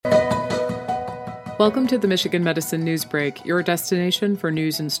Welcome to the Michigan Medicine News Break, your destination for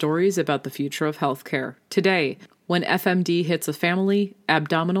news and stories about the future of healthcare. Today, when FMD hits a family,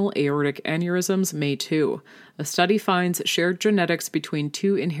 abdominal aortic aneurysms may too. A study finds shared genetics between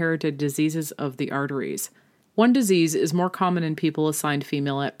two inherited diseases of the arteries. One disease is more common in people assigned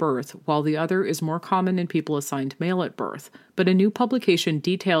female at birth, while the other is more common in people assigned male at birth. But a new publication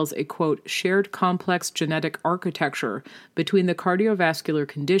details a, quote, shared complex genetic architecture between the cardiovascular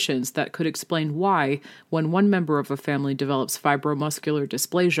conditions that could explain why, when one member of a family develops fibromuscular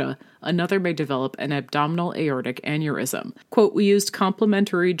dysplasia, another may develop an abdominal aortic aneurysm. Quote, we used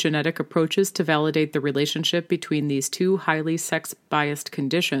complementary genetic approaches to validate the relationship between these two highly sex-biased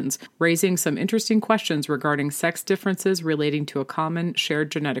conditions, raising some interesting questions regarding sex differences relating to a common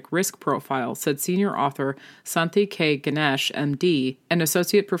shared genetic risk profile, said senior author Santhi K. Ganesh, MD, an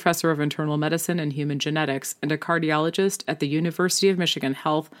associate professor of internal medicine and human genetics and a cardiologist at the University of Michigan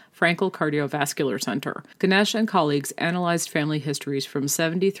Health Frankel Cardiovascular Center. Ganesh and colleagues analyzed family histories from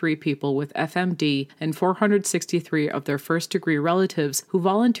 73 people with FMD and 463 of their first-degree relatives who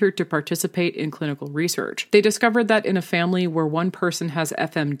volunteered to participate in clinical research. They discovered that in a family where one person has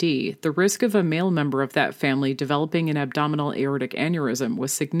FMD, the risk of a male member of that family developing an abdominal aortic aneurysm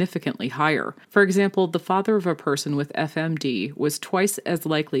was significantly higher. For example, the father of a person with FMD was twice as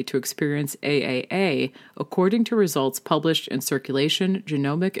likely to experience AAA, according to results published in Circulation,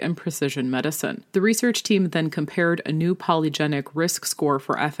 Genomic, and Precision Medicine. The research team then compared a new polygenic risk score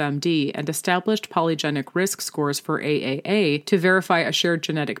for FMD and established polygenic risk scores for AAA to verify a shared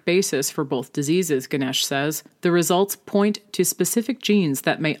genetic basis for both diseases, Ganesh says. The results point to specific genes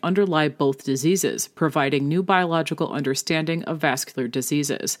that may underlie both diseases, providing new biological understanding of vascular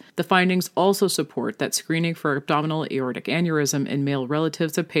diseases. The findings also support that screening for abdominal aortic aneurysm in male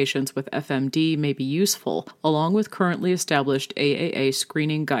relatives of patients with FMD may be useful, along with currently established AAA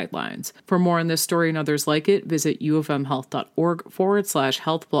screening guidelines. For more on this story and others like it, visit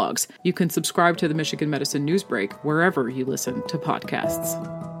uofmhealth.org/health blogs. You can subscribe to the Michigan Medicine News Break wherever you listen to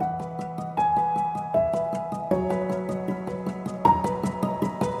podcasts.